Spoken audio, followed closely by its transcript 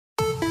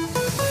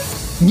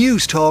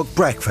News Talk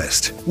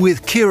Breakfast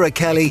with Ciara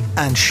Kelly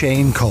and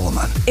Shane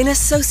Coleman. In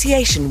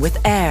association with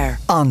AIR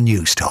on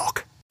News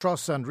Talk.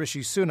 Truss and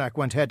Rishi Sunak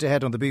went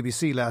head-to-head on the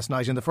BBC last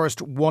night in the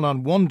first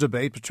one-on-one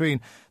debate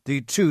between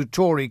the two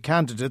Tory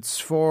candidates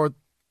for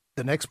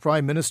the next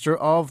Prime Minister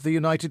of the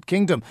United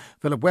Kingdom.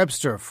 Philip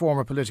Webster,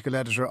 former political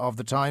editor of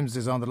The Times,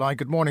 is on the line.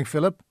 Good morning,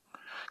 Philip.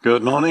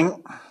 Good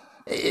morning.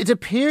 It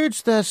appeared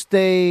that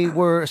they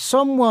were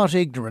somewhat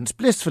ignorant,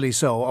 blissfully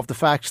so, of the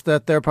fact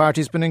that their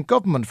party's been in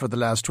government for the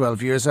last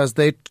 12 years as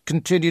they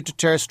continued to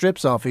tear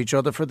strips off each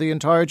other for the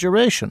entire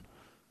duration.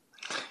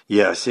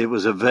 Yes, it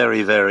was a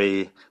very,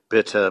 very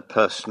bitter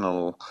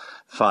personal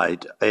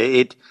fight.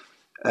 Rishi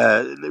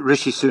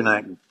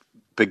Sunak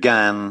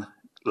began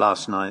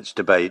last night's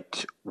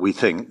debate, we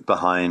think,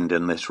 behind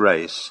in this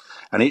race.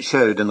 And it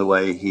showed in the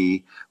way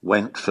he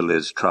went for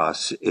Liz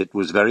Truss. It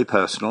was very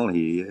personal.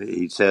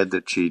 He said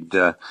that she'd,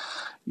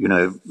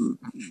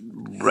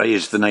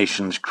 raised the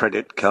nation's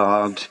credit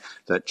card,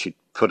 that she'd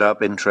put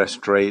up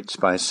interest rates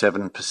by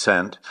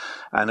 7%.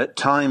 And at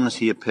times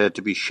he appeared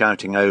to be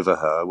shouting over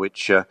her,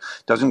 which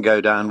doesn't go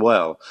down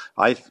well.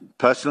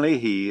 Personally,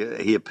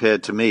 he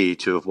appeared to me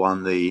to have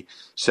won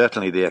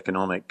certainly the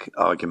economic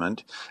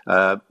argument.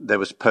 There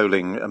was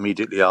polling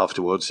immediately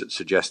afterwards that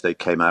suggests they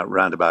came out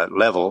roundabout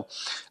level.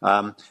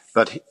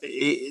 But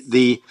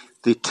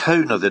the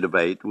tone of the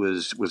debate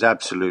was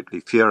absolutely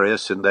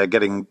furious, and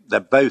they're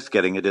both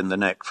getting it in the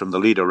neck from the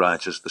leader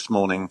writers this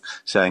morning,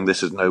 saying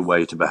this is no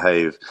way to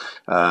behave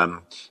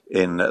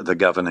in the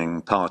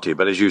governing party.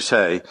 But as you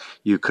say,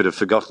 you could have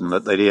forgotten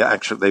that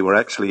they were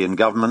actually in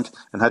government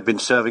and had been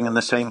serving in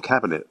the same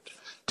cabinet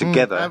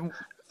together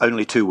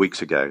only 2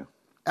 weeks ago.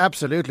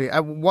 Absolutely.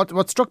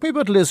 What struck me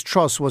about Liz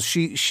Truss was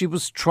she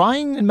was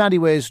trying in many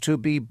ways to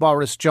be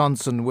Boris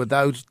Johnson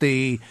without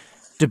the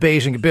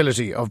debating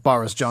ability of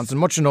Boris Johnson.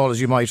 Much and all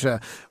as you might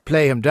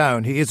play him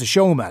down, he is a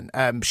showman.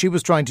 She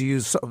was trying to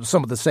use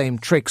some of the same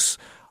tricks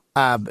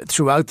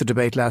throughout the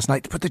debate last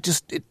night, but it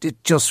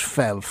just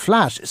fell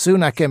flat.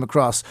 Sunak came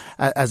across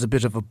as a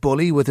bit of a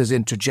bully with his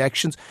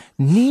interjections.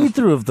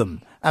 Neither of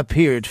them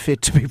appeared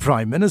fit to be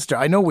Prime Minister.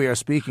 I know we are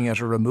speaking at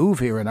a remove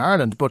here in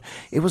Ireland, but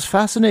it was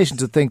fascinating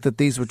to think that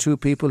these were two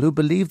people who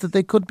believed that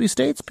they could be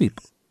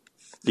statespeople.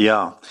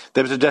 Yeah,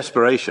 there was a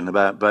desperation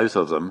about both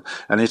of them.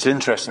 And it's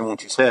interesting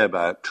what you say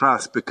about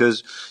Truss,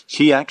 because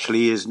she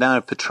actually is now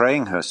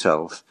portraying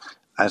herself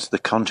as the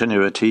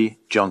continuity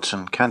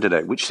Johnson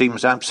candidate, which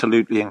seems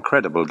absolutely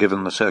incredible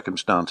given the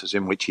circumstances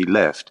in which he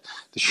left,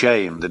 the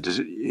shame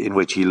in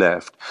which he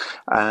left.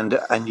 And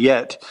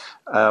yet,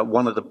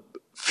 one of the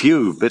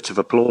few bits of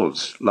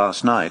applause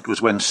last night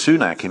was when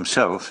Sunak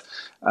himself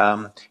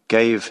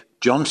gave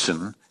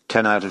Johnson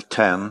 10 out of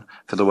 10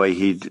 for the way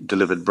he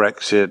delivered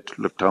Brexit,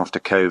 looked after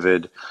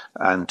COVID,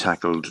 and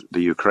tackled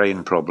the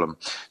Ukraine problem.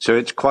 So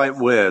it's quite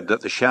weird that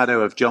the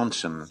shadow of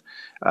Johnson,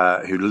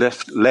 who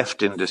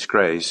left in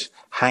disgrace,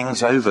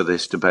 hangs over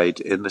this debate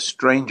in the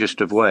strangest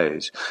of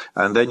ways.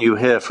 And then you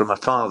hear from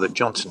afar that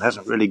Johnson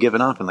hasn't really given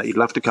up and that he'd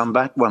love to come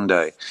back one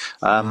day.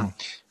 The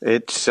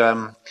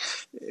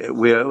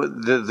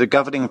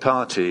governing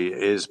party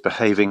is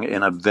behaving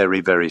in a very,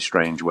 very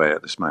strange way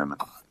at this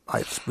moment.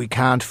 We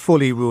can't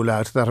fully rule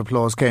out that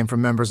applause came from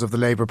members of the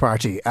Labour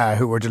Party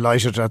who were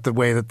delighted at the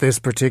way that this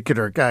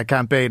particular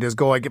campaign is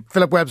going.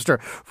 Philip Webster,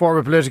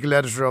 former political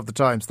editor of The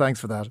Times, thanks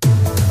for that.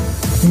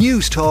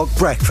 News Talk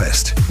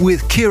Breakfast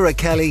with Ciara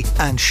Kelly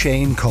and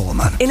Shane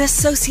Coleman. In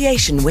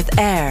association with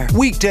AIR.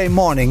 Weekday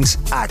mornings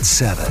at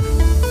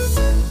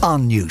 7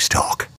 on News Talk.